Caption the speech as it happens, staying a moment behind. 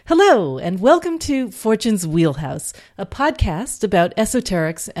Hello, and welcome to Fortune's Wheelhouse, a podcast about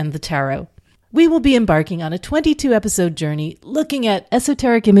esoterics and the tarot. We will be embarking on a 22-episode journey looking at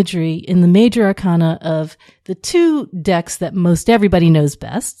esoteric imagery in the major arcana of the two decks that most everybody knows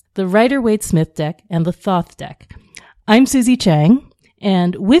best, the Rider-Waite-Smith deck and the Thoth deck. I'm Susie Chang,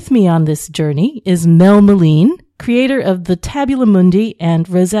 and with me on this journey is Mel Meleen, creator of the Tabula Mundi and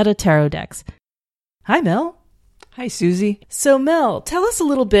Rosetta Tarot decks. Hi, Mel. Hi, Susie. So, Mel, tell us a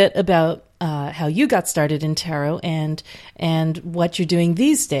little bit about how you got started in tarot and what you're doing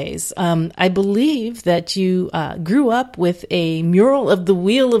these days. I believe that you grew up with a mural of the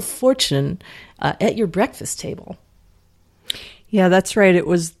Wheel of Fortune at your breakfast table. Yeah, that's right. It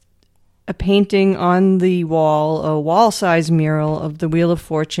was a painting on the wall, a wall-size mural of the Wheel of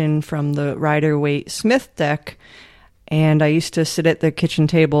Fortune from the Rider-Waite-Smith deck. And I used to sit at the kitchen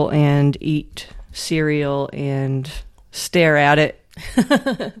table and eat cereal and stare at it,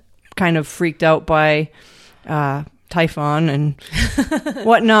 kind of freaked out by Typhon and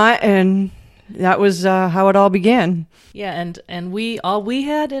whatnot, and that was how it all began. Yeah, and all we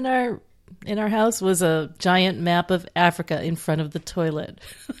had in our house was a giant map of Africa in front of the toilet.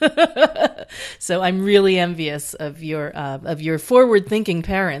 So I'm really envious of your forward-thinking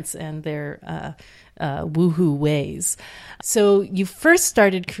parents and their woohoo ways. So you first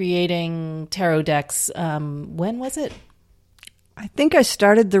started creating tarot decks. When was it? I think I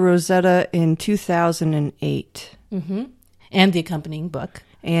started the Rosetta in 2008. Mm-hmm. And the accompanying book.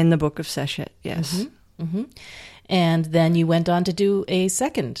 And the Book of Sechet, yes. Mm-hmm. Mm-hmm. And then you went on to do a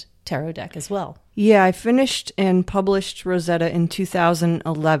second tarot deck as well. Yeah, I finished and published Rosetta in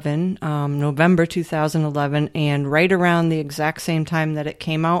 2011, November 2011, and right around the exact same time that it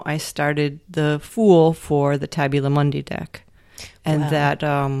came out, I started the Fool for the Tabula Mundi deck. And that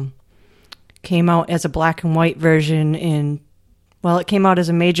came out as a black and white version it came out as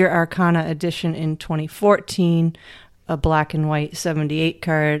a Major Arcana edition in 2014, a black and white 78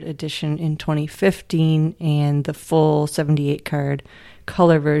 card edition in 2015, and the full 78 card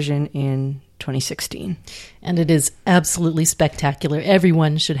color version in 2016. And it is absolutely spectacular.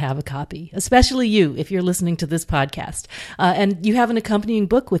 Everyone should have a copy, especially you if you're listening to this podcast. And you have an accompanying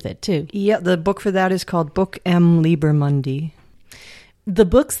book with it too. Yeah, the book for that is called Book M. Liber Mundi. The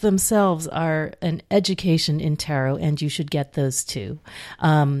books themselves are an education in tarot, and you should get those too.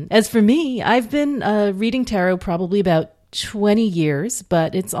 As for me, I've been reading tarot probably about 20 years,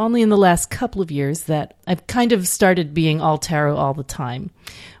 but it's only in the last couple of years that I've kind of started being all tarot all the time,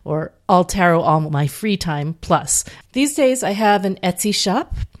 or all tarot all my free time plus. These days I have an Etsy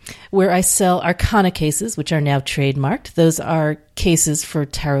shop where I sell Arcana cases, which are now trademarked. Those are cases for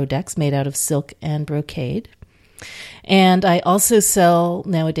tarot decks made out of silk and brocade. And I also sell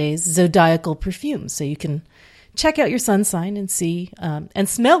nowadays zodiacal perfumes, so you can check out your sun sign and see and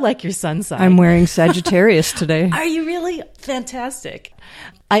smell like your sun sign. I'm wearing Sagittarius today. Are you really? Fantastic.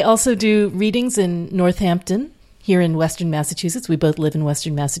 I also do readings in Northampton, here in Western Massachusetts. We both live in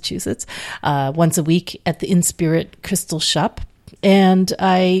Western Massachusetts, once a week at the In Spirit Crystal Shop. And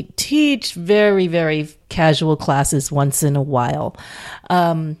I teach very, very casual classes once in a while.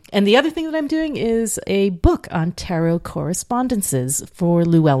 And the other thing that I'm doing is a book on tarot correspondences for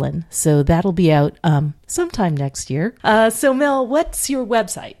Llewellyn. So that'll be out sometime next year. So Mel, what's your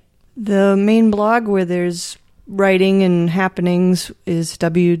website? The main blog where there's writing and happenings is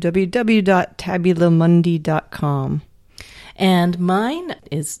www.tabulamundi.com. And mine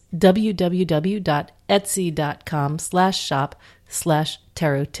is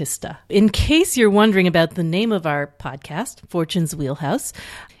www.etsy.com/shop/tarotista. In case you're wondering about the name of our podcast, Fortune's Wheelhouse,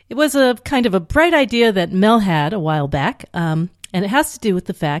 it was a kind of a bright idea that Mel had a while back, and it has to do with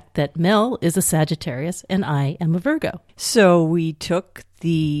the fact that Mel is a Sagittarius and I am a Virgo. So we took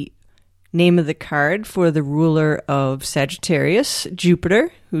the name of the card for the ruler of Sagittarius,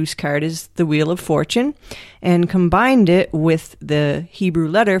 Jupiter, whose card is the Wheel of Fortune, and combined it with the Hebrew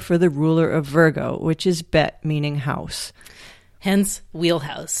letter for the ruler of Virgo, which is Bet, meaning house. Hence,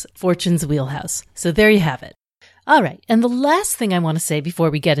 wheelhouse, Fortune's Wheelhouse. So there you have it. All right, and the last thing I want to say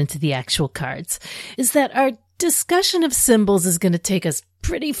before we get into the actual cards is that our discussion of symbols is going to take us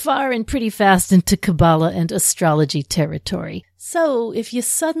pretty far and pretty fast into Kabbalah and astrology territory. So if you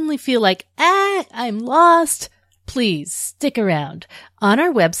suddenly feel like, I'm lost, please stick around. On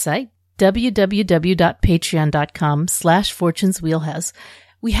our website, www.patreon.com/Fortune's Wheelhouse,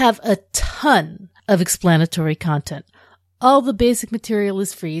 we have a ton of explanatory content. All the basic material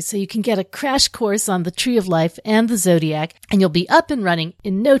is free, so you can get a crash course on the Tree of Life and the Zodiac, and you'll be up and running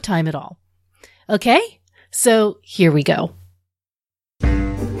in no time at all. Okay? So here we go.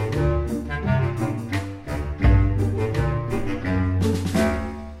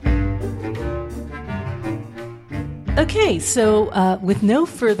 Okay, so with no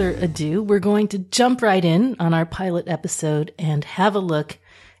further ado, we're going to jump right in on our pilot episode and have a look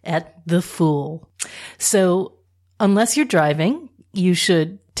at The Fool. So, unless you're driving, you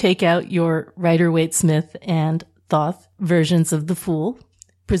should take out your Rider-Waite-Smith and Thoth versions of The Fool,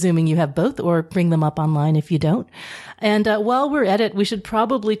 presuming you have both, or bring them up online if you don't. And while we're at it, we should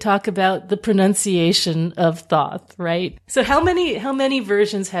probably talk about the pronunciation of Thoth, right? So how many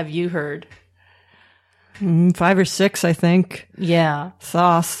versions have you heard? 5 or 6, I think. Yeah.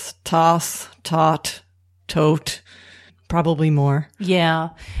 Thoth, Toth, Tot, Tote. Probably more. Yeah.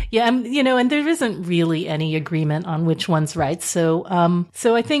 Yeah. And there isn't really any agreement on which one's right. So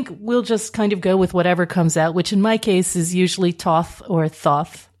I think we'll just kind of go with whatever comes out, which in my case is usually Toth or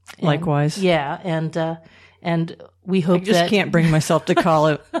Thoth. Likewise. Yeah. And we hope I just can't bring myself to call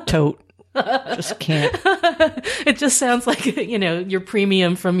it Tote. Just can't. It just sounds like, your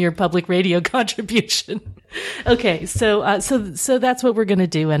premium from your public radio contribution. Okay. So that's what we're going to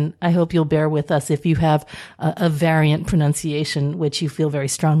do. And I hope you'll bear with us if you have a variant pronunciation, which you feel very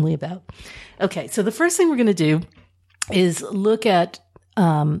strongly about. Okay. So the first thing we're going to do is look at,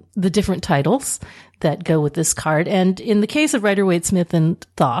 the different titles that go with this card. And in the case of Rider-Waite-Smith and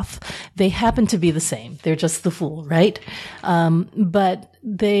Thoth, they happen to be the same. They're just the Fool, right? But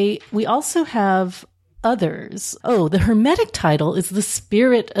we also have others. Oh, the Hermetic title is the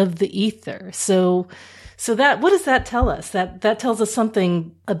Spirit of the Ether. So what does that tell us? That tells us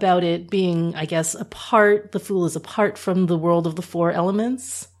something about it being, I guess, the Fool is apart from the world of the 4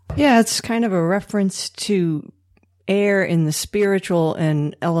 elements. Yeah, it's kind of a reference to air in the spiritual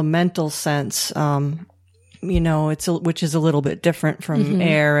and elemental sense, which is a little bit different from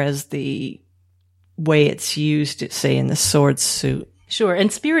air as the way it's used, say, in the sword suit. Sure.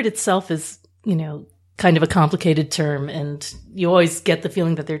 And spirit itself is, kind of a complicated term, and you always get the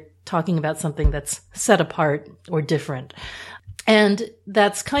feeling that they're talking about something that's set apart or different. And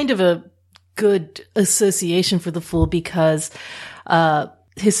that's kind of a good association for the Fool because,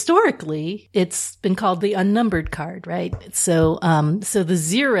 historically, it's been called the unnumbered card, right? So the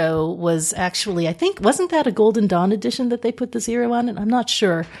 0 was actually, I think, wasn't that a Golden Dawn edition that they put the 0 on it? I'm not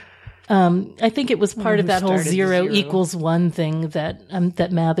sure. I think it was part of that whole 0 equals 1 thing that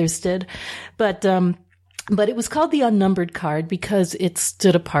Mathers did. But it was called the unnumbered card because it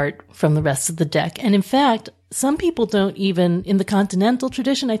stood apart from the rest of the deck. And in fact, some people don't even, in the continental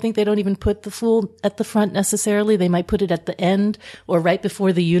tradition, I think they don't even put the Fool at the front necessarily. They might put it at the end or right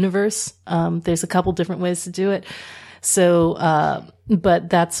before the universe. There's a couple different ways to do it. So, but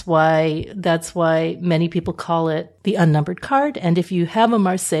that's why many people call it the unnumbered card. And if you have a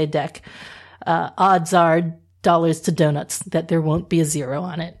Marseille deck, odds are dollars to donuts that there won't be a 0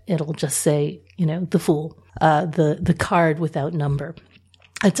 on it. It'll just say, the Fool, the card without number.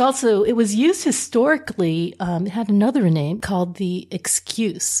 It was used historically, it had another name called the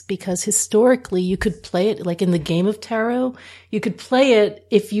excuse, because historically you could play it, like in the game of tarot, you could play it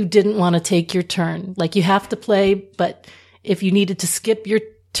if you didn't want to take your turn. Like you have to play, but if you needed to skip your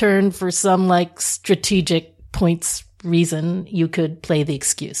turn for some like strategic points reason, you could play the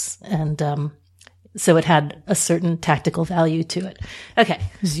excuse. And, so it had a certain tactical value to it. Okay.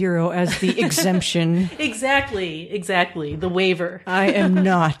 0 as the exemption. Exactly. The waiver. I am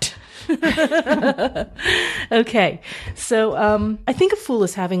not. Okay. So, I think a Fool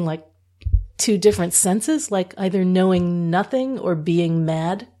is having like 2 different senses, like either knowing nothing or being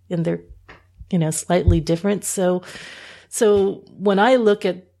mad, and they're, slightly different. So when I look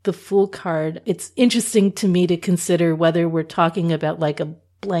at the Fool card, it's interesting to me to consider whether we're talking about like a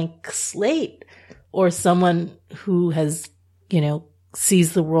blank slate or someone who has,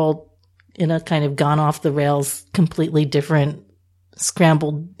 sees the world in a kind of gone off the rails, completely different,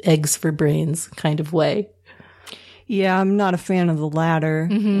 scrambled eggs for brains kind of way. Yeah, I'm not a fan of the latter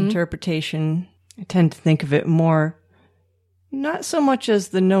interpretation. I tend to think of it more, not so much as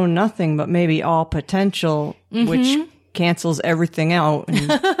the know nothing, but maybe all potential, which cancels everything out and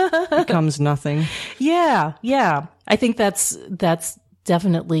becomes nothing. Yeah. I think that's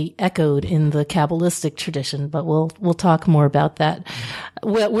definitely echoed in the Kabbalistic tradition, but we'll talk more about that.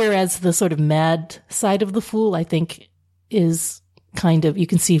 Whereas the sort of mad side of the Fool, I think, is kind of, you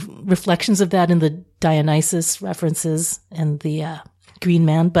can see reflections of that in the Dionysus references and the Green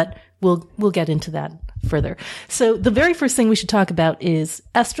Man, but we'll get into that further. So the very first thing we should talk about is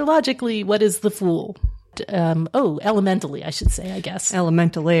astrologically, what is the Fool? Elementally, I should say, I guess.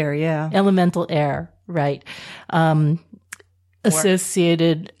 Elemental air, yeah. Elemental air, right.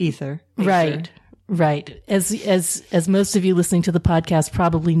 Associated ether. Right. As most of you listening to the podcast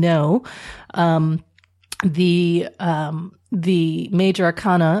probably know, the major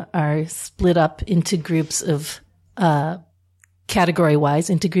arcana are split up into groups of category-wise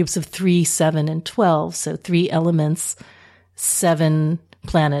into groups of 3, 7, and 12. So 3 elements, 7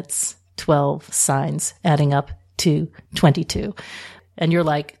 planets, 12 signs, adding up to 22. And you're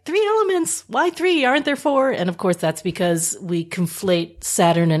like, 3 elements? Why 3? Aren't there 4? And of course, that's because we conflate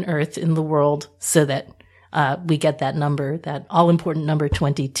Saturn and Earth in the world so that we get that number, that all-important number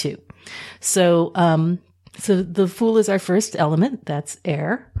 22. So the Fool is our first element. That's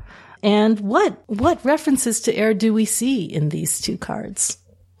air. And what references to air do we see in these 2 cards?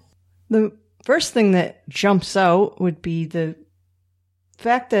 The first thing that jumps out would be the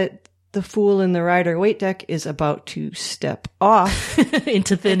fact that the Fool in the Rider-Waite deck is about to step off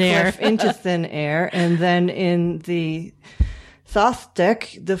into thin air. Into thin air. And then in the Thoth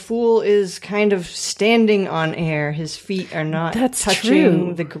deck, the Fool is kind of standing on air. His feet are not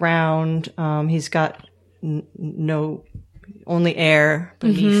touching the ground. He's got no, only air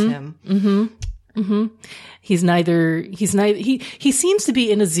beneath him. Mm-hmm. Mm-hmm. He seems to be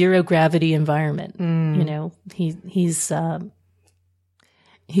in a zero gravity environment. You know, he's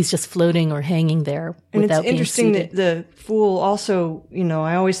just floating or hanging there without being seated. And it's interesting that the Fool also, you know,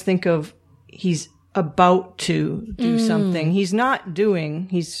 I always think of he's about to do something. He's not doing,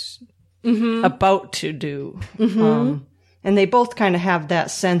 he's about to do. And they both kind of have that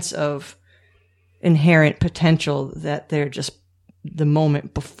sense of inherent potential that they're just the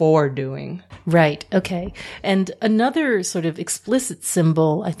moment before doing. Right. Okay. And another sort of explicit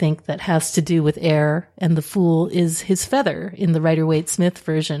symbol, I think, that has to do with air and the Fool is his feather in the Rider-Waite-Smith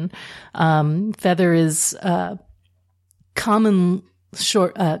version. Feather is common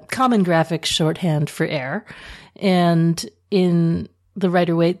graphic shorthand for air. And in the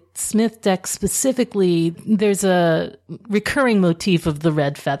Rider-Waite-Smith deck specifically, there's a recurring motif of the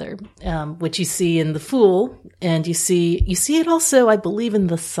red feather, which you see in the Fool, and you see it also, I believe, in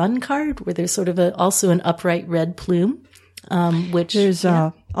the Sun card, where there's sort of also an upright red plume, which there's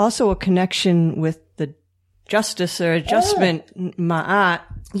also a connection with the justice or adjustment ma'at.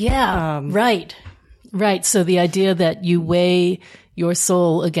 Yeah, right. So the idea that you weigh your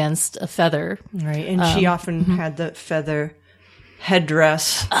soul against a feather, right? And she often had the feather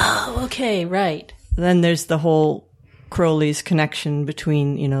headdress. Oh, okay, right. Then there's the whole Crowley's connection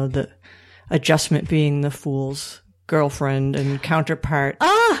between, you know, the adjustment being the Fool's girlfriend and counterpart.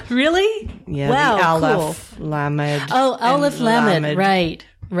 Ah, really? Yeah, wow, the Aleph Lamed. Oh, Aleph Lamed, right.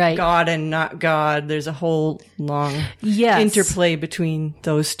 God and not God. There's a whole long interplay between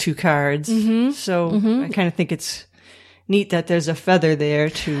those 2 cards. So I kind of think it's neat that there's a feather there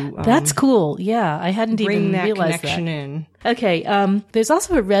to that's cool. Yeah, I hadn't even realized that. Bring that connection in. Okay, there's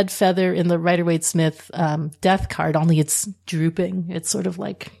also a red feather in the Rider-Waite-Smith death card, only it's drooping. It's sort of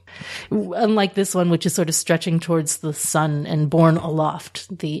like, unlike this one, which is sort of stretching towards the sun and borne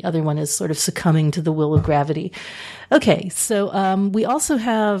aloft. The other one is sort of succumbing to the will of gravity. Okay, so we also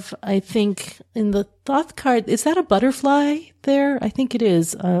have, I think, in the Thoth card, is that a butterfly there? I think it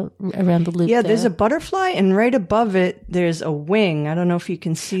is, around the loop. Yeah, there's a butterfly, and right above it, there's a wing. I don't know if you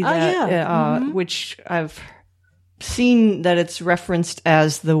can see that, which I've seen that it's referenced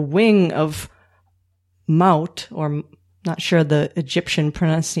as the wing of Maut, or not sure the Egyptian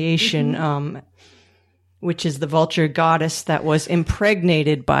pronunciation, which is the vulture goddess that was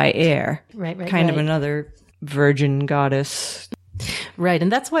impregnated by air. Right. Kind of another virgin goddess. Right.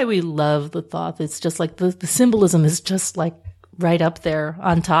 And that's why we love the Thoth. It's just like the symbolism is just like right up there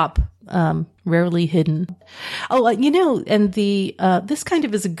on top, rarely hidden. Oh, and this kind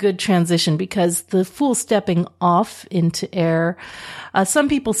of is a good transition because the Fool stepping off into air, some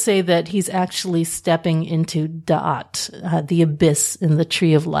people say that he's actually stepping into Da'at, the abyss in the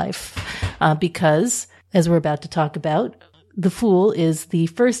tree of life, because, as we're about to talk about, the Fool is the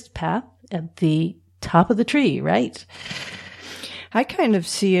first path at the top of the tree, right? I kind of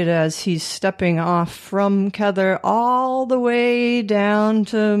see it as he's stepping off from Kether all the way down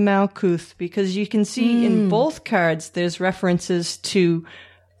to Malkuth, because you can see in both cards there's references to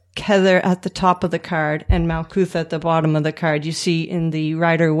Kether at the top of the card and Malkuth at the bottom of the card. You see in the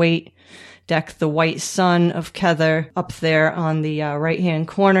Rider-Waite deck the white sun of Kether up there on the right-hand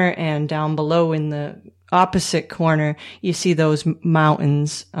corner, and down below in the opposite corner you see those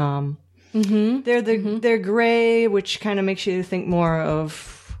mountains. They're gray, which kind of makes you think more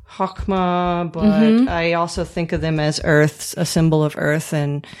of Chokmah, but I also think of them as Earth, a symbol of Earth,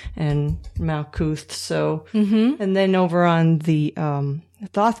 and Malkuth. So, and then over on the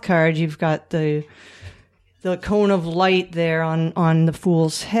Thoth card, you've got the cone of light there on the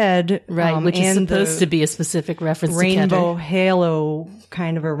Fool's head, right? Which is supposed to be a specific reference to rainbow Kether. Halo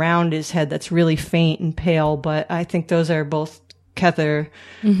kind of around his head that's really faint and pale. But I think those are both Kether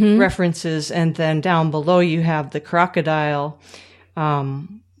references. And then down below you have the crocodile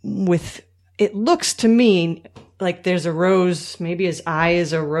with, it looks to me like there's a rose, maybe his eye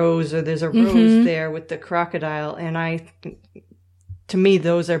is a rose, or there's a rose there with the crocodile. And to me,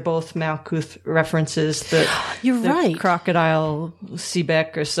 those are both Malkuth references. You're the right. Crocodile,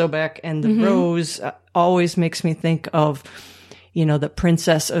 Sebek or Sobek, and the rose always makes me think of, the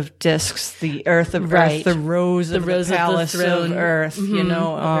Princess of Discs, the Earth of Earth, the Rose of the Palace of Earth,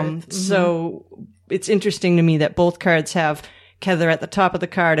 So it's interesting to me that both cards have Kether at the top of the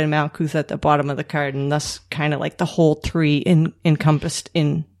card and Malkuth at the bottom of the card, and thus kind of like the whole tree encompassed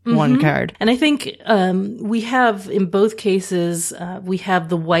in one card. And I think we have, in both cases, we have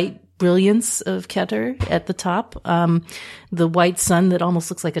the white brilliance of Kether at the top, the white sun that almost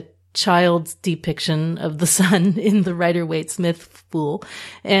looks like a child's depiction of the sun in the Rider-Waite-Smith Fool.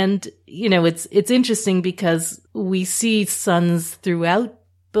 And, it's interesting because we see suns throughout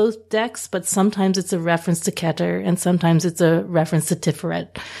both decks, but sometimes it's a reference to Kether and sometimes it's a reference to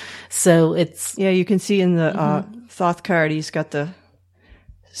Tiferet. So it's... Yeah, you can see in the Thoth card, he's got the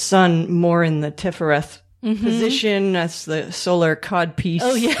sun more in the Tiferet position. That's the solar codpiece.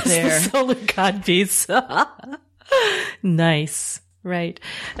 Oh, yes, there. the solar codpiece. Nice. Right.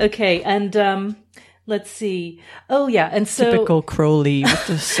 Okay. And let's see. Oh, yeah. And so... Typical Crowley with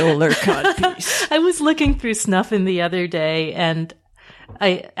the solar codpiece. I was looking through Snuffin the other day, and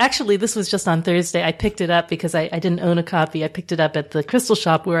this was just on Thursday. I picked it up because I didn't own a copy. I picked it up at the crystal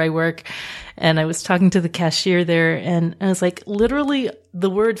shop where I work, and I was talking to the cashier there, and I was like, literally, the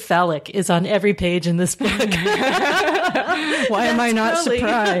word phallic is on every page in this book. Why am I not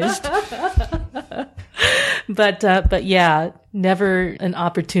surprised? But yeah, never an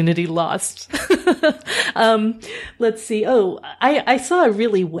opportunity lost. Let's see. Oh, I saw a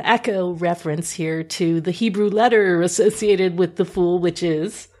really wacko reference here to the Hebrew letter associated with the Fool, which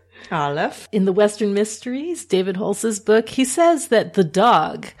is Aleph. In the Western Mysteries, David Holz's book, he says that the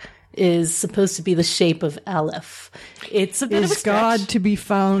dog is supposed to be the shape of Aleph. It's a bit of a stretch. God to be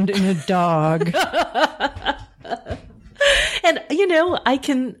found in a dog? And, I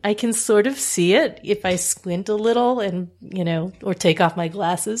can sort of see it if I squint a little and, or take off my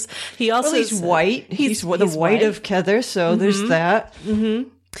glasses. He also, he's white. He's the white of Kether. So there's that.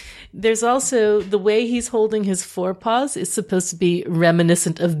 There's also the way he's holding his forepaws is supposed to be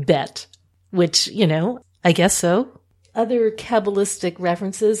reminiscent of Bet, which, I guess so. Other Kabbalistic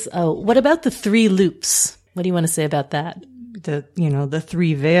references. Oh, what about the 3 loops? What do you want to say about that? The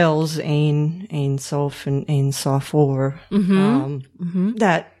 3 veils, Ein Sof and Ein Sof Or,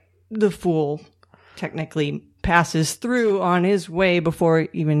 that the Fool technically passes through on his way before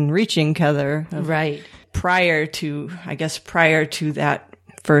even reaching Kether. Right. Prior to that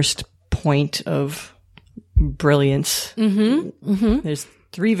first point of brilliance. There's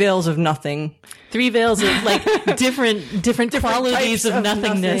 3 veils of nothing. 3 veils of different qualities of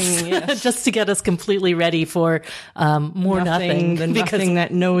nothingness, yes. Just to get us completely ready for more nothing. The nothing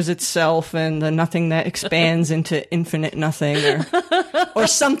that knows itself and the nothing that expands into infinite nothing or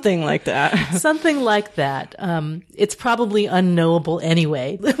something like that. Something like that. It's probably unknowable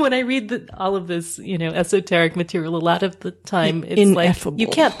anyway. When I read all of this, esoteric material, a lot of the time it's ineffable. Like you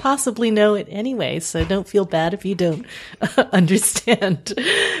can't possibly know it anyway, so don't feel bad if you don't understand.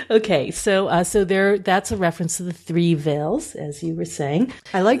 Okay, so that's a reference to the 3 veils, as you were saying.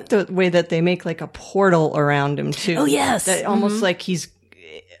 I like the way that they make like a portal around him too. Oh yes, that almost like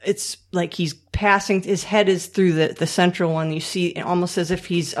it's like he's passing. His head is through the central one. You see, almost as if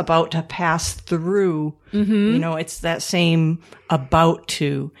he's about to pass through. It's that same about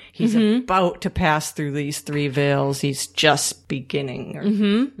to. He's about to pass through these 3 veils. He's just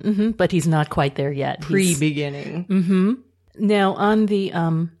beginning, but he's not quite there yet. Pre-beginning. Now, on the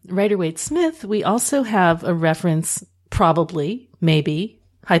Rider-Waite-Smith, we also have a reference, probably, maybe,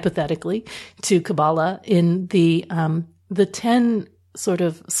 hypothetically, to Kabbalah in the 10 sort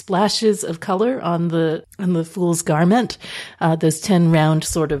of splashes of color on the Fool's garment. Those 10 round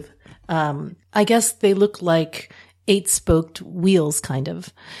sort of, I guess they look like 8-spoked wheels, kind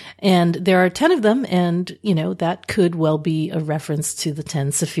of. And there are 10 of them, and, that could well be a reference to the 10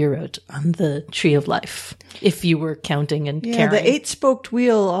 Sephirot on the Tree of Life, if you were counting and carrying. The 8-spoked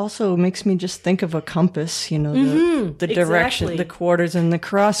wheel also makes me just think of a compass, the direction, exactly. The quarters and the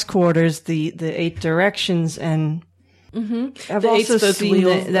cross quarters, the 8 directions, and I've also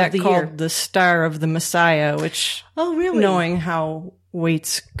seen that called the Star of the Messiah, which, knowing how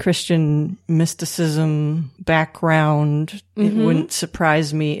Waite's Christian mysticism background, it wouldn't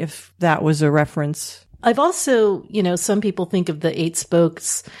surprise me if that was a reference. I've also, some people think of the 8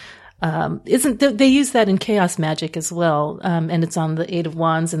 spokes they use that in Chaos Magic as well, and it's on the Eight of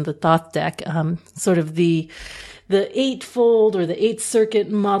Wands and the Thoth deck, sort of the eightfold or the eighth circuit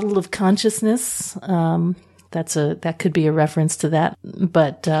model of consciousness. That could be a reference to that,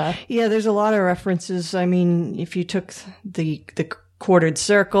 but yeah, there's a lot of references. I mean, if you took the quartered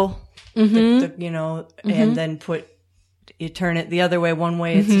circle, and then you turn it the other way. One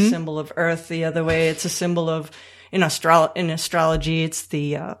way it's a symbol of Earth, the other way it's a symbol of in astrology it's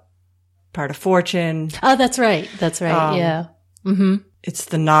the part of fortune. Oh, that's right. Yeah. Mm-hmm. It's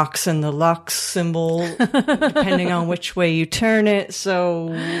the Nox and the Lux symbol, depending on which way you turn it.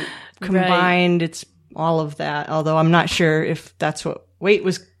 So combined, It's all of that. Although I'm not sure if that's what Waite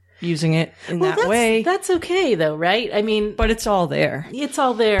was using it in that way. That's okay though, right? I mean, but it's all there. It's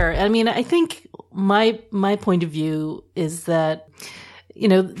all there. I mean, I think my point of view is that,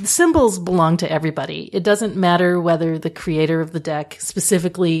 the symbols belong to everybody. It doesn't matter whether the creator of the deck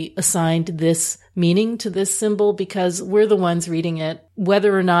specifically assigned this meaning to this symbol, because we're the ones reading it,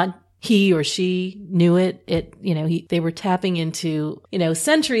 whether or not he or she knew it. They were tapping into,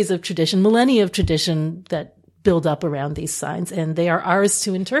 centuries of tradition, millennia of tradition that build up around these signs, and they are ours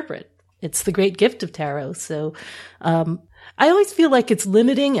to interpret. It's the great gift of tarot. So, I always feel like it's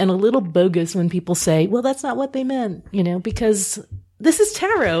limiting and a little bogus when people say, well, that's not what they meant, because this is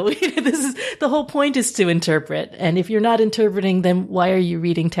tarot. The whole point is to interpret. And if you're not interpreting, then why are you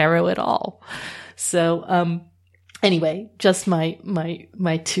reading tarot at all? So, anyway, just my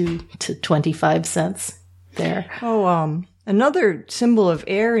 2 to 25 cents there. Oh, another symbol of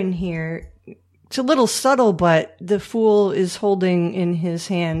air in here. It's a little subtle, but the Fool is holding in his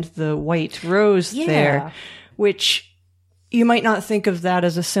hand the white rose there, which you might not think of that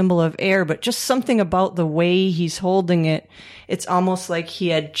as a symbol of air, but just something about the way he's holding it. It's almost like he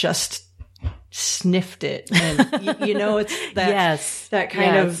had just sniffed it. And, it's that, that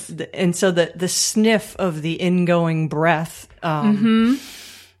kind of, and so the sniff of the ingoing breath,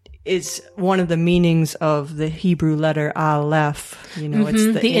 is one of the meanings of the Hebrew letter Aleph.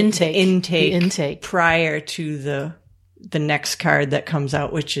 It's the intake prior to the next card that comes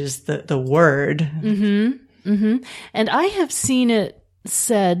out, which is the word. And I have seen it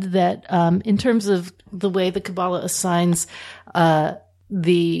said that, in terms of the way the Kabbalah assigns,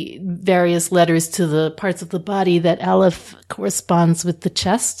 the various letters to the parts of the body, that Aleph corresponds with the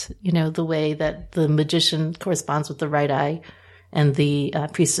chest, the way that the magician corresponds with the right eye, and the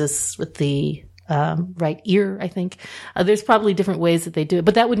priestess with the right ear, I think. There's probably different ways that they do it,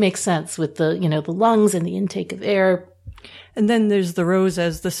 but that would make sense with the, the lungs and the intake of air. And then there's the rose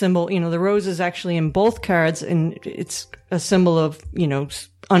as the symbol. The rose is actually in both cards, and it's a symbol of,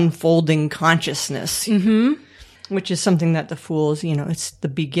 unfolding consciousnness, which is something that the Fool is, it's the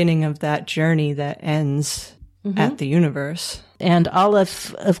beginning of that journey that ends at the universe. And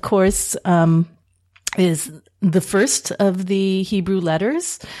Aleph, of course, is the first of the Hebrew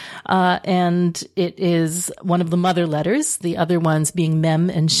letters, and it is one of the mother letters, the other ones being Mem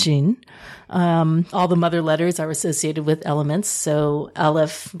and Shin. All the mother letters are associated with elements. So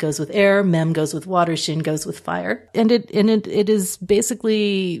Aleph goes with air, Mem goes with water, Shin goes with fire. And it is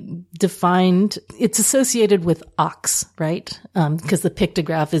basically defined, it's associated with ox, right? Because the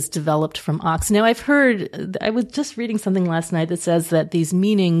pictograph is developed from ox. Now I was just reading something last night that says that these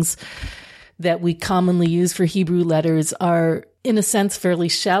meanings that we commonly use for Hebrew letters are, in a sense, fairly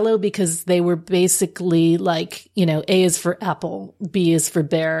shallow, because they were basically like, A is for apple, B is for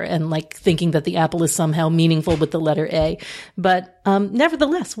bear, and like thinking that the apple is somehow meaningful with the letter A. But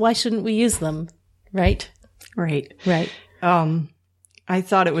nevertheless, why shouldn't we use them? Right? Right. Right. I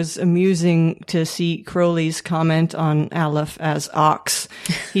thought it was amusing to see Crowley's comment on Aleph as ox.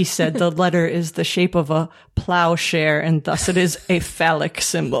 He said the letter is the shape of a plowshare, and thus it is a phallic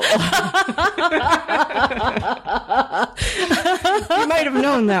symbol. You might have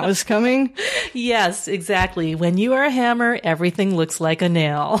known that was coming. Yes, exactly. When you are a hammer, everything looks like a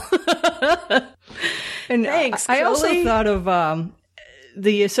nail. And thanks, I also thought of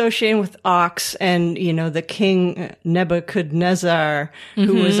the association with ox and, the king Nebuchadnezzar,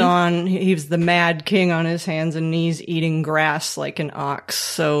 who was he was the mad king on his hands and knees eating grass like an ox.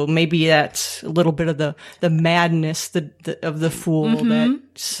 So maybe that's a little bit of the madness of the Fool that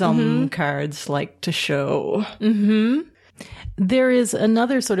some cards like to show. There is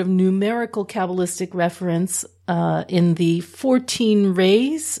another sort of numerical Kabbalistic reference in the 14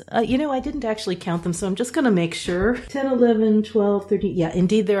 rays. I didn't actually count them, so I'm just going to make sure. 10, 11, 12, 13. Yeah,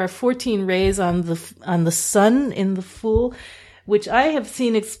 indeed, there are 14 rays on the sun in the Fool, which I have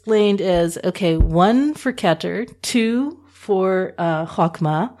seen explained as, 1 for Keter, 2 for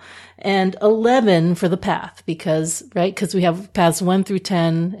Chokmah, and 11 for the path, because we have paths 1 through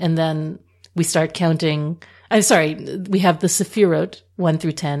 10, and then we start counting. I'm sorry, we have the Sephirot 1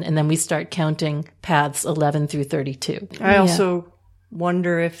 through 10, and then we start counting paths 11 through 32. I also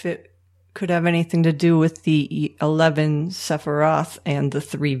wonder if it could have anything to do with the 11 Sephiroth and the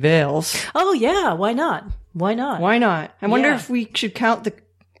 3 veils. Oh yeah, why not? Why not? Why not? I wonder if we should count the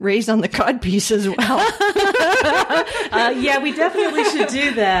rays on the codpiece as well. Yeah, we definitely should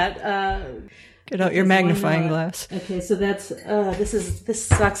do that. Get out your magnifying glass. Okay, so that's this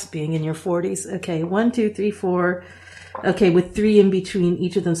sucks being in your 40s. Okay, 1, 2, 3, 4. Okay, with 3 in between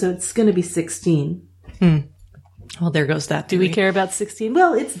each of them, so it's going to be 16. Well, there goes that. Do we care about 16?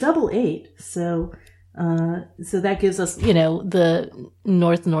 Well, it's double 8, so that gives us, the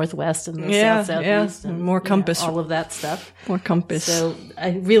northwest and the southeast, and more compass, all of that stuff. More compass. So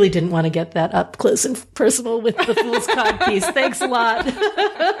I really didn't want to get that up close and personal with the fool's codpiece. Thanks a lot.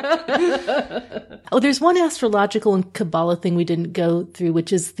 Oh, there's one astrological and Kabbalah thing we didn't go through,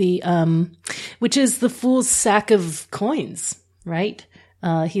 which is the fool's sack of coins, right?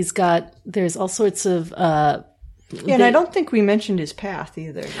 There's all sorts of, and I don't think we mentioned his path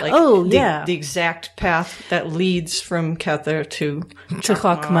either. The exact path that leads from Kether to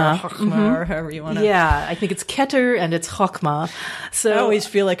Chokmah, or however you want to. Yeah, I think it's Keter and it's Chokmah. So I always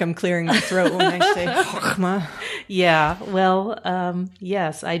feel like I'm clearing my throat when I say Chokmah. Yeah, well,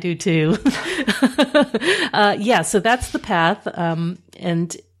 yes, I do too. So that's the path,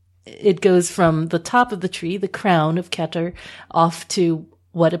 and it goes from the top of the tree, the crown of Keter, off to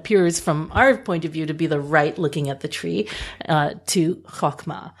what appears from our point of view to be the right looking at the tree, to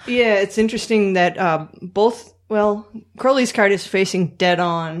Chokmah. Yeah, it's interesting that Crowley's card is facing dead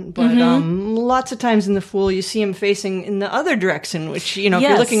on, but lots of times in the Fool you see him facing in the other direction, which, if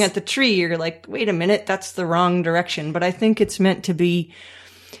you're looking at the tree, you're like, wait a minute, that's the wrong direction. But I think it's meant to be,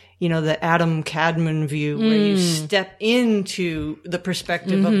 the Adam Kadmon view, where you step into the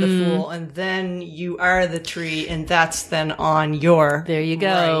perspective of the Fool, and then you are the tree, and that's then on your There you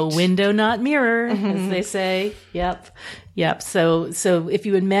go. Right. Window, not mirror, as they say. Yep. So if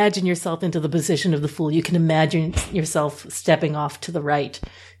you imagine yourself into the position of the Fool, you can imagine yourself stepping off to the right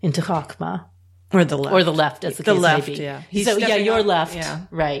into Chokmah. Or the left. Or the left, as the case left, may be. yeah. Your left. Yeah.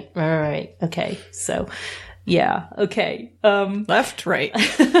 Right. Okay. So, yeah. Okay. Left, right.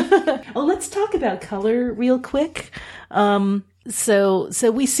 Oh, let's talk about color real quick. So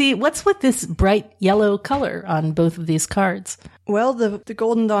we see, what's with this bright yellow color on both of these cards? Well, the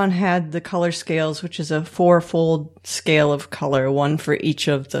Golden Dawn had the color scales, which is a 4-fold scale of color, one for each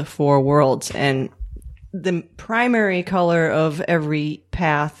of the 4 worlds. And the primary color of every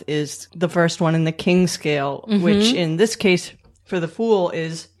path is the first one in the King scale, which in this case for the Fool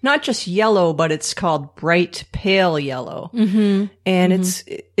is not just yellow, but it's called bright pale yellow. And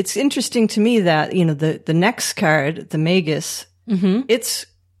it's interesting to me that, the next card, the Magus, its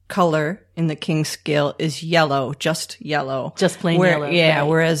color in the King scale is yellow, just yellow. Just plain yellow. Yeah, right.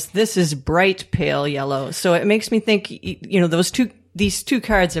 Whereas this is bright pale yellow. So it makes me think, these two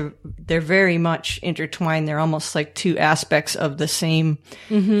cards they're very much intertwined. They're almost like two aspects of the same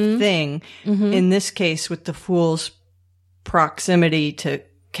thing. In this case, with the Fool's proximity to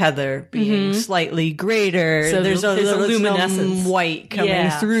Kether being slightly greater, so there's a luminescence, white coming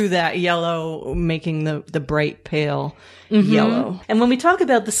through that yellow, making the bright pale yellow. And when we talk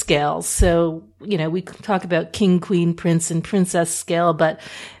about the scales, so, we talk about king, queen, prince, and princess scale, but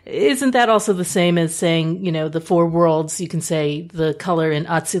isn't that also the same as saying, the 4 worlds? You can say the color in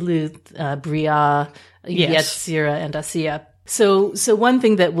Atzilut, Bria, Yetzirah, and Asiya. So one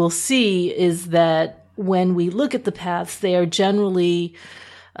thing that we'll see is that when we look at the paths, they are generally,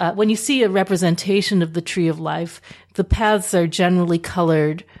 when you see a representation of the tree of life, the paths are generally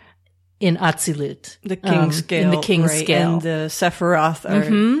colored in Atzilut. The King scale. In the King scale. And the Sephiroth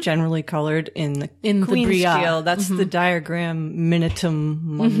are generally colored in the Queen scale. That's the diagram Minitum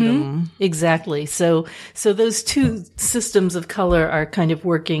Mundum. Exactly. So those two systems of color are kind of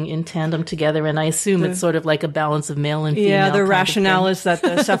working in tandem together, and I assume it's sort of like a balance of male and female. Yeah, the rationale is that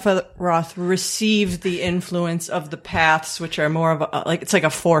the Sephiroth receive the influence of the paths, which are more of it's like a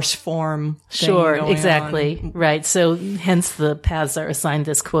force form thing. Sure, going exactly. on. Right. So hence the paths are assigned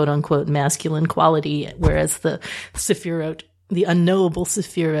this quote unquote masculine quality, whereas the Sephirot, the unknowable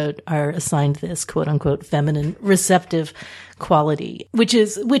Sephirot, are assigned this quote unquote feminine receptive quality,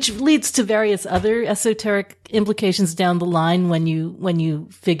 which leads to various other esoteric implications down the line when you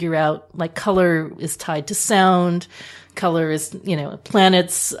figure out, like, color is tied to sound, color is,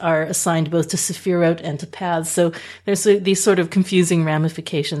 planets are assigned both to Sephirot and to paths. So there's these sort of confusing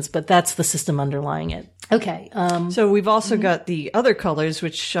ramifications, but that's the system underlying it. Okay. So we've also got the other colors,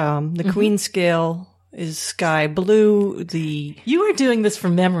 which the Queen scale is sky blue. You are doing this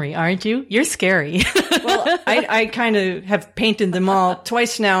from memory, aren't you? You're scary. Well, I kind of have painted them all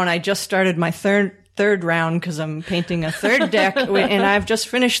twice now, and I just started my third round because I'm painting a third deck, and I've just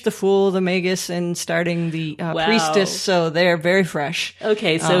finished the Fool, the Magus, and starting the Priestess, so they're very fresh.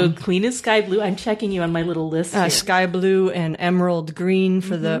 Okay, so Queen is sky blue. I'm checking you on my little list here. Sky blue and emerald green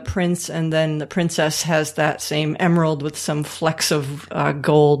for the Prince, and then the Princess has that same emerald with some flecks of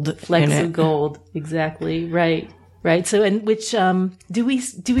gold. Flecks of gold, exactly, right. Right. So, and which do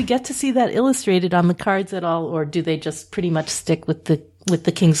we get to see that illustrated on the cards at all, or do they just pretty much stick with the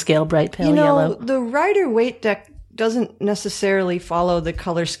King Scale bright pale yellow? The Rider-Waite deck doesn't necessarily follow the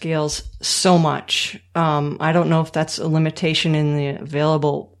color scales so much. I don't know if that's a limitation in the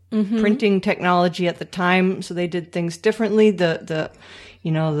available printing technology at the time, so they did things differently. The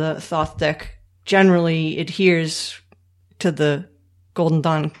Thoth deck generally adheres to the Golden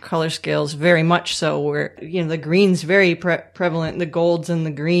Dawn color scales very much so, where, the green's very prevalent. The golds and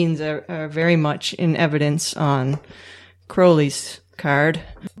the greens are very much in evidence on Crowley's card.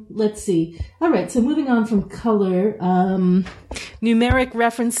 Let's see. All right, so moving on from color, numeric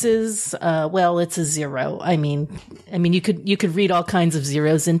references. Well, it's a 0. I mean, you could read all kinds of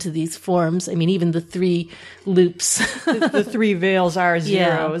zeros into these forms. I mean, even the 3 loops, the 3 veils are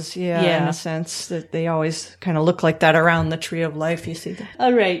zeros. Yeah, in a sense that they always kind of look like that around the Tree of Life. You see that.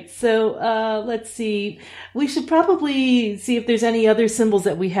 All right, so let's see. We should probably see if there's any other symbols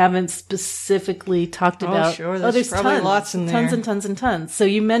that we haven't specifically talked about. Oh, sure. There's probably tons, lots in there. Tons and tons and tons. So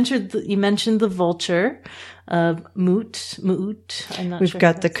you mentioned the vulture, Mu'ut. I'm not sure. We've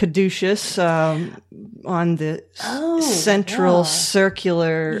got the caduceus on the central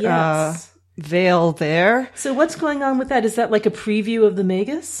circular veil there. So what's going on with that? Is that like a preview of the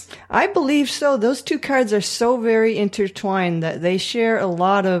Magus? I believe so. Those two cards are so very intertwined that they share a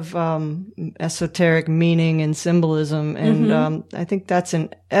lot of esoteric meaning and symbolism, and I think that's an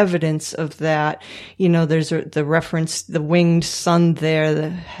evidence of that. There's the reference, the winged sun there, the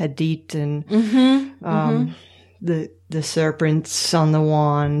Hadit, and the serpents on the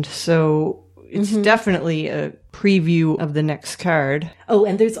wand. So it's definitely a preview of the next card. Oh,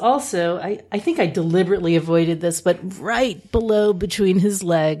 and there's also, I think I deliberately avoided this, but right below between his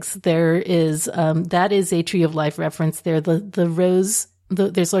legs, there is, that is a Tree of Life reference there. The rose,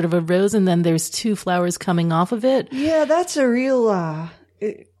 there's sort of a rose, and then there's 2 flowers coming off of it. Yeah, that's a real,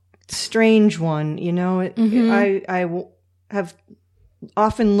 strange one. I have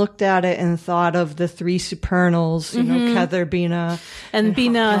often looked at it and thought of the 3 supernals, Kether, Bina. And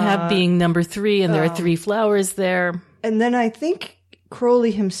Bina being number 3, and there are 3 flowers there. And then I think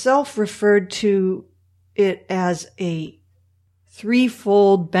Crowley himself referred to it as a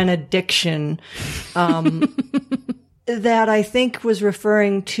 3-fold benediction, that I think was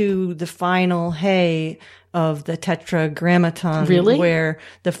referring to the final hay of the Tetragrammaton. Really? Where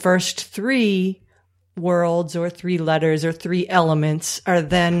the first 3 worlds or 3 letters or 3 elements are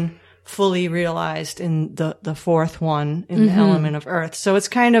then fully realized in the 4th one, in the element of earth. So it's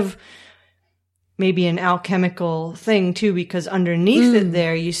kind of maybe an alchemical thing too, because underneath it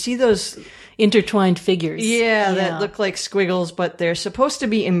there, you see those intertwined figures. Yeah, that look like squiggles, but they're supposed to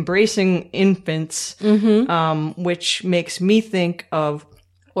be embracing infants, which makes me think of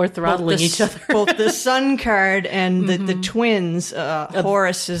or throttling each other. Both the sun card and the twins.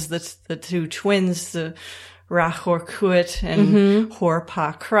 Horus is the 2 twins, the Ra-Hoor-Khuit and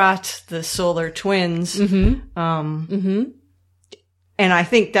Hor-Pa-Krat, the solar twins. And I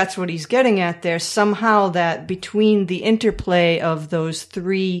think that's what he's getting at there. Somehow that between the interplay of those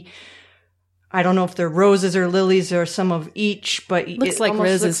 3, I don't know if they're roses or lilies or some of each, but looks like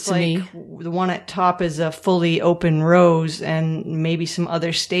roses to me. The one at top is a fully open rose, and maybe some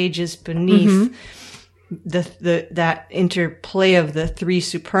other stages beneath. That interplay of the 3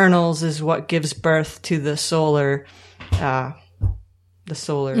 supernals is what gives birth to the solar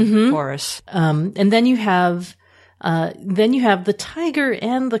Horus. And then you have the tiger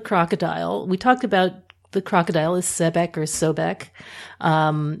and the crocodile. We talked about the crocodile is Sebek or Sobek.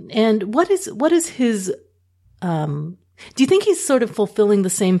 And what is his, do you think he's sort of fulfilling the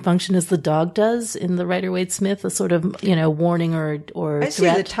same function as the dog does in the Rider-Waite-Smith, a sort of, warning or I threat? see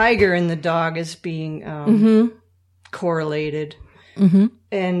the tiger and the dog as being, correlated.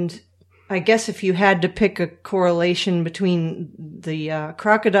 And I guess if you had to pick a correlation between the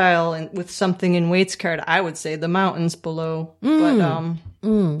crocodile and with something in Waite's card, I would say the mountains below. But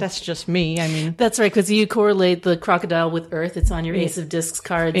That's just me. I mean, That's right, because you correlate the crocodile with Earth. It's on your Ace of Discs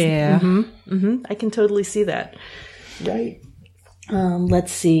cards. Yeah. I can totally see that. Right.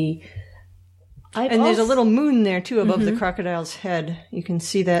 Let's see. there's a little moon there too above the crocodile's head. You can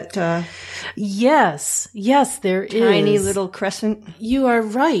see that Yes, there is tiny little crescent. You are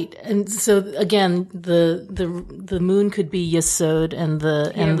right, and so again, the moon could be Yesod and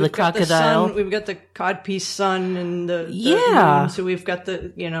the crocodile. We've got the codpiece sun and the Yeah. moon. So we've got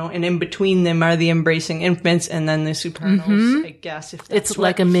and in between them are the embracing infants, and then the supernals. I guess if that's It's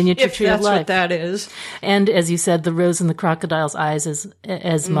like a miniature tree of that's life. what that is. And as you said, the rose in the crocodile's eyes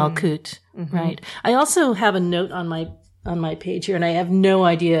as Malkut, right? I also have a note on my page here, and I have no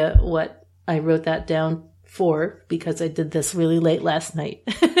idea what I wrote that down for because I did this really late last night,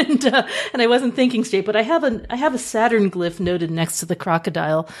 and I wasn't thinking straight. But I have a Saturn glyph noted next to the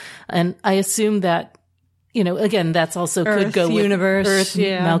crocodile, and I assume that. Again, that's also Earth, could go with universe, Earth,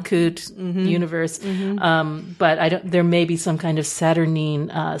 Malkut, universe. But I don't. There may be some kind of Saturnine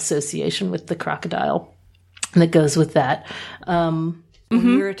association with the crocodile that goes with that. When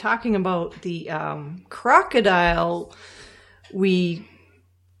we were talking about the crocodile, we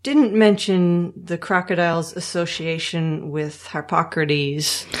didn't mention the crocodile's association with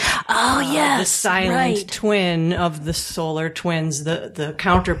Harpocrates. Oh, yes. The silent twin of the solar twins, the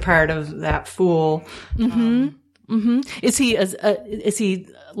counterpart of that fool. Is he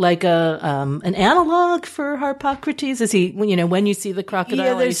like an analog for Harpocrates? Is he, when you see the crocodile?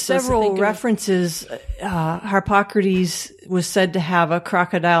 Yeah, are you there's supposed to several think of- references. Harpocrates was said to have a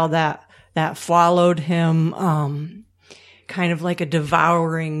crocodile that followed him, kind of like a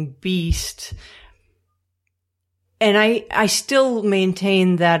devouring beast. And I still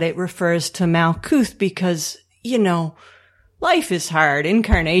maintain that it refers to Malkuth because, life is hard.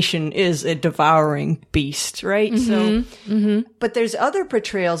 Incarnation is a devouring beast, right? But there's other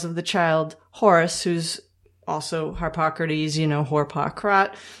portrayals of the child Horus, who's also Harpocrates,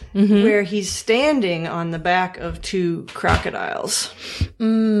 Horpokrat, where he's standing on the back of two crocodiles.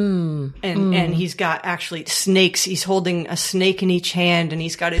 And he's got actually snakes. He's holding a snake in each hand, and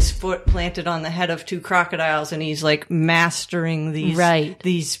he's got his foot planted on the head of two crocodiles, and he's like mastering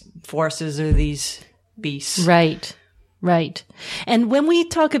these forces or these beasts. Right. And when we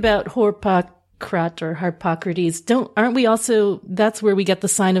talk about Horpokrat or Harpocrates, aren't we also, that's where we get the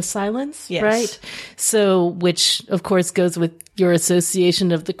sign of silence, Yes. right? So, which of course goes with your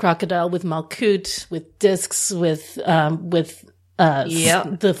association of the crocodile with Malkut, with discs, with the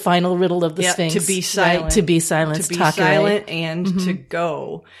final riddle of the Sphinx. To be silent. Right? To be silent. To be silent and to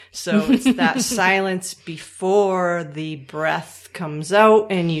go. So it's that silence before the breath comes out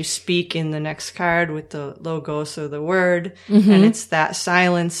and you speak in the next card with the logos or the word. And it's that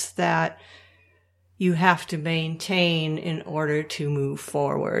silence that you have to maintain in order to move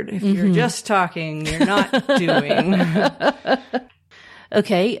forward. If you're just talking, you're not doing.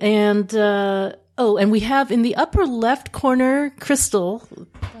 Okay. And, and we have in the upper left corner, crystal.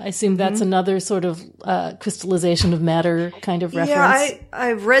 I assume that's another sort of crystallization of matter kind of reference. Yeah,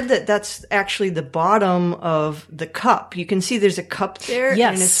 I've read that that's actually the bottom of the cup. You can see there's a cup there,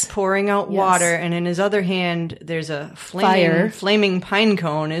 Yes. and it's pouring out water, and in his other hand, there's a flaming pine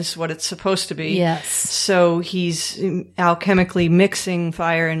cone is what it's supposed to be. Yes. So he's alchemically mixing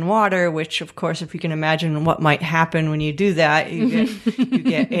fire and water, which, of course, if you can imagine what might happen when you do that, you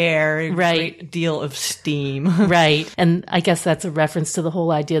get air, a great deal of steam. Right. And I guess that's a reference to the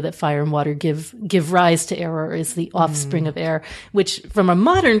whole idea that fire and water give rise to air, or is the offspring of air, which from a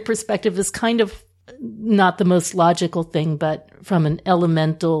modern perspective is kind of not the most logical thing, but from an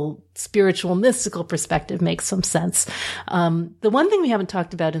elemental, spiritual, mystical perspective makes some sense. The one thing we haven't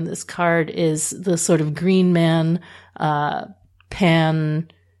talked about in this card is the sort of Green Man,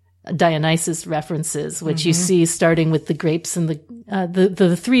 Pan, Dionysus references, which you see starting with the grapes and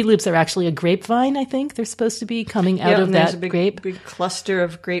the three loops are actually a grapevine. I think they're supposed to be coming out of that grape. Big cluster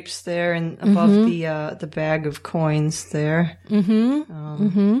of grapes there, and above the bag of coins there.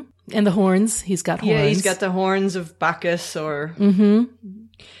 And the horns. He's got horns. Yeah, he's got the horns of Bacchus, or.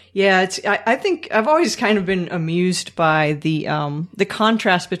 Yeah, I think I've always kind of been amused by the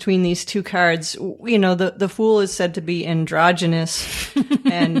contrast between these two cards. The fool is said to be androgynous,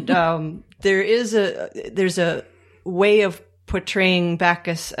 and there's a way of portraying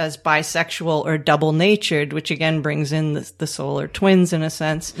Bacchus as bisexual or double-natured, which again brings in the solar twins in a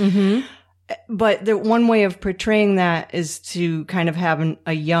sense. But the one way of portraying that is to kind of have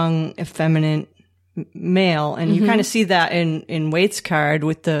a young, effeminate male, and you kind of see that in Waite's card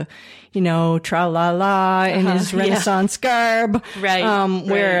with the tra-la-la in his Renaissance garb, right?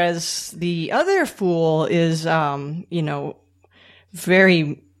 Whereas the other fool is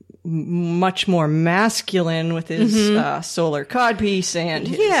very much more masculine with his solar codpiece and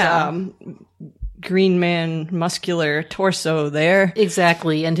his green man muscular torso there.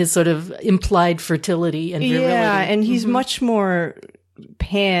 Exactly, and his sort of implied fertility and virility. Yeah, and he's much more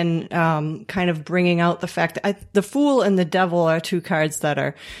Pan, kind of bringing out the fact that the Fool and the Devil are two cards that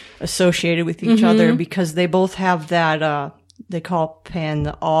are associated with each other because they both have that, they call Pan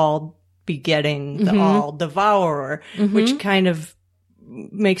the all-begetting, the all-devourer, which kind of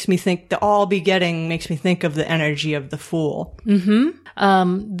makes me think, the all-begetting makes me think of the energy of the Fool.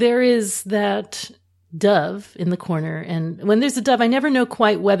 There is that dove in the corner, and when there's a dove, I never know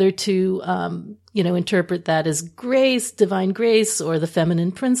quite whether to, interpret that as grace, divine grace, or the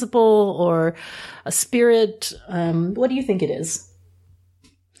feminine principle, or a spirit. What do you think it is?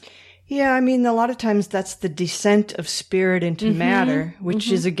 Yeah, I mean, a lot of times that's the descent of spirit into matter,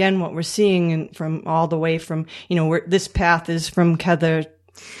 which is again what we're seeing from all the way from, where this path is from Kether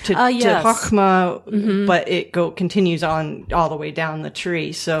to Chokhmah, but it continues on all the way down the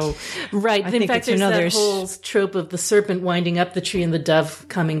tree. So, right. In fact, there's that whole trope of the serpent winding up the tree and the dove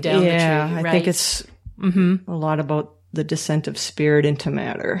coming down the tree. Right? I think it's a lot about the descent of spirit into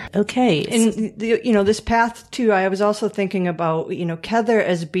matter. Okay. And, this path too, I was also thinking about, Kether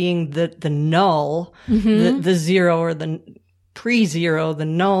as being the null, the zero or the pre-zero, the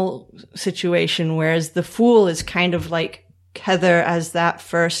null situation, whereas the Fool is kind of like Kether as that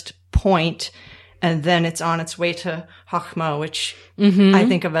first point, and then it's on its way to Chokhmah, which I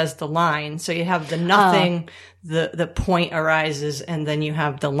think of as the line. So you have the nothing, the point arises, and then you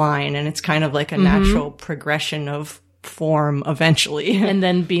have the line, and it's kind of like a natural progression of form eventually. And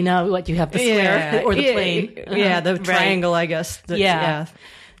then Bina, you have the square or the plane. The triangle, I guess.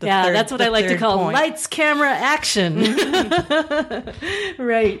 That's what I like to call point. Lights, camera, action.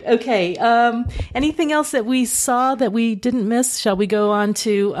 Right. Okay. Anything else that we saw that we didn't miss? Shall we go on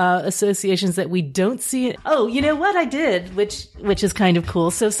to associations that we don't see? Oh, you know what I did, which is kind of cool.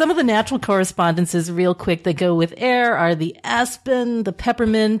 So some of the natural correspondences, real quick, that go with air are the aspen, the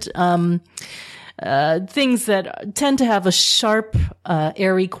peppermint, things that tend to have a sharp,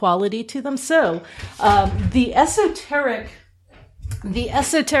 airy quality to them. So, the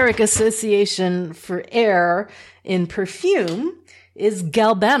esoteric association for air in perfume is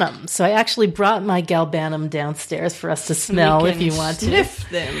galbanum. So I actually brought my galbanum downstairs for us to smell if you want to. Sniff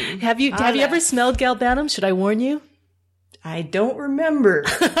them. Have you ever smelled galbanum? Should I warn you? I don't remember.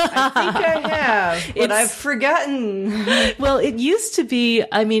 I think I have, but I've forgotten. Well, it used to be,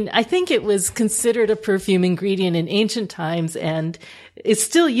 I think it was considered a perfume ingredient in ancient times, and it's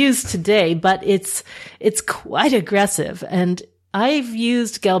still used today, but it's quite aggressive. And I've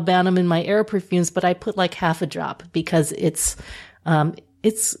used galbanum in my air perfumes, but I put like half a drop because it's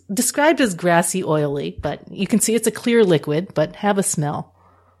described as grassy oily, but you can see it's a clear liquid, but have a smell.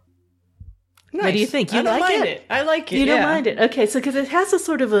 Nice. What do you think? You like it? I like it. You don't mind it? Okay, so because it has a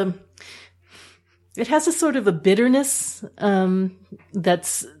sort of a bitterness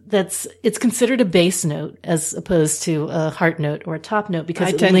it's considered a base note as opposed to a heart note or a top note because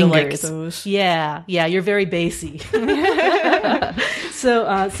it tend lingers. To like those. Yeah, you're very bassy. So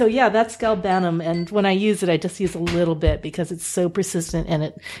that's galbanum, and when I use it, I just use a little bit because it's so persistent,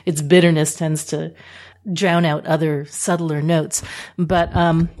 and its bitterness tends to drown out other subtler notes. But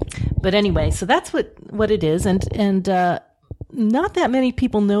anyway, so that's what it is, and not that many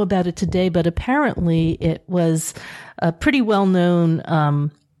people know about it today, but apparently it was a pretty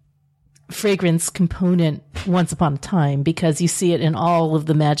well-known fragrance component once upon a time because you see it in all of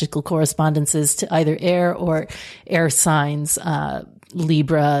the magical correspondences to either air or air signs,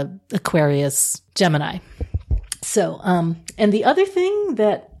 Libra, Aquarius, Gemini. So, and the other thing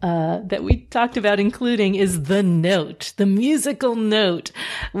that we talked about including is the note, the musical note,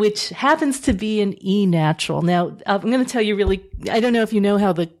 which happens to be an E natural. Now, I'm going to tell you I don't know if you know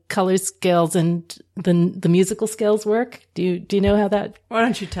how the color scales and the musical scales work. Do you know how that? Why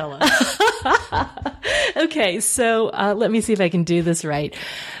don't you tell us? Okay. So, let me see if I can do this right.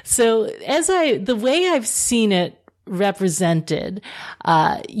 So the way I've seen it represented,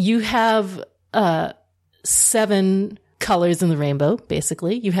 you have, 7 colors in the rainbow,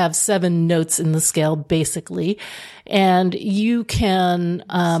 basically. You have 7 notes in the scale, basically. And you can,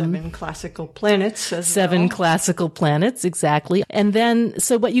 7 classical planets as 7 well. Classical planets, exactly. And then,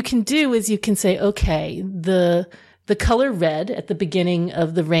 so what you can do is you can say, okay, the color red at the beginning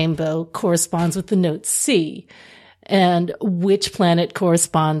of the rainbow corresponds with the note C. And which planet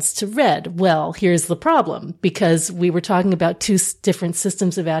corresponds to red? Well, here's the problem, because we were talking about 2 different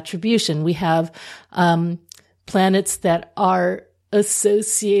systems of attribution. We have planets that are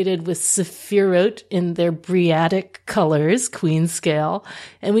associated with Sephirot in their Briatic colors, queen scale,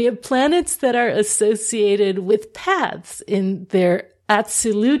 and we have planets that are associated with paths in their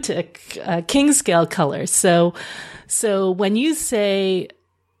Atzilutic king scale colors. So when you say,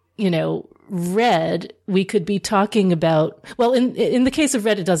 red, we could be talking about, well, in the case of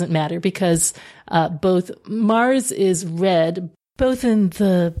red, it doesn't matter because both Mars is red, both in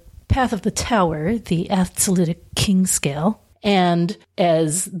the path of the tower, the Atzilutic king scale, and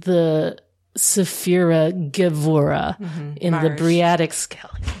as the Sephira Gevura in Mars. the Briatic scale.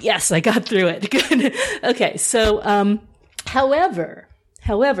 Yes, I got through it. Good. Okay, so however,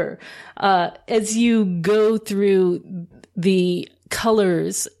 as you go through the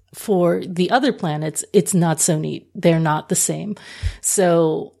colors for the other planets, it's not so neat. They're not the same.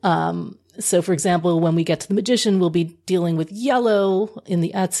 So for example, when we get to the Magician, we'll be dealing with yellow in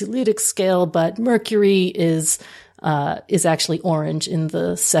the Atzilutic scale, but Mercury is actually orange in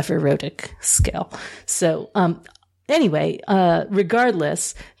the Sephirotic scale. So, anyway,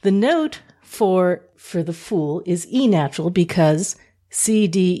 regardless, the note for the Fool is E natural because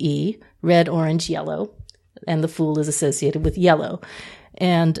CDE, red, orange, yellow, and the Fool is associated with yellow.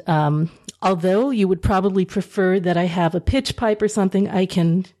 And although you would probably prefer that I have a pitch pipe or something, I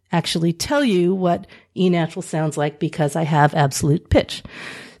can actually tell you what E natural sounds like because I have absolute pitch.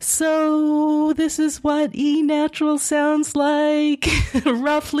 So this is what E natural sounds like,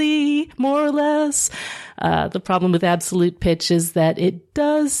 roughly, more or less. The problem with absolute pitch is that it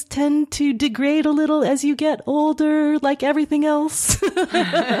does tend to degrade a little as you get older, like everything else.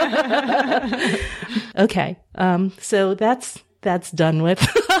 Okay, so that's done with.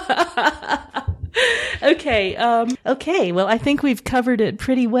 Okay, well, I think we've covered it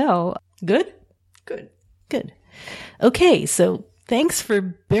pretty well. Good? Good. Okay, so thanks for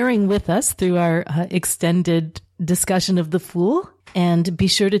bearing with us through our extended discussion of the Fool, and be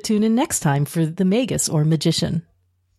sure to tune in next time for the Magus or Magician.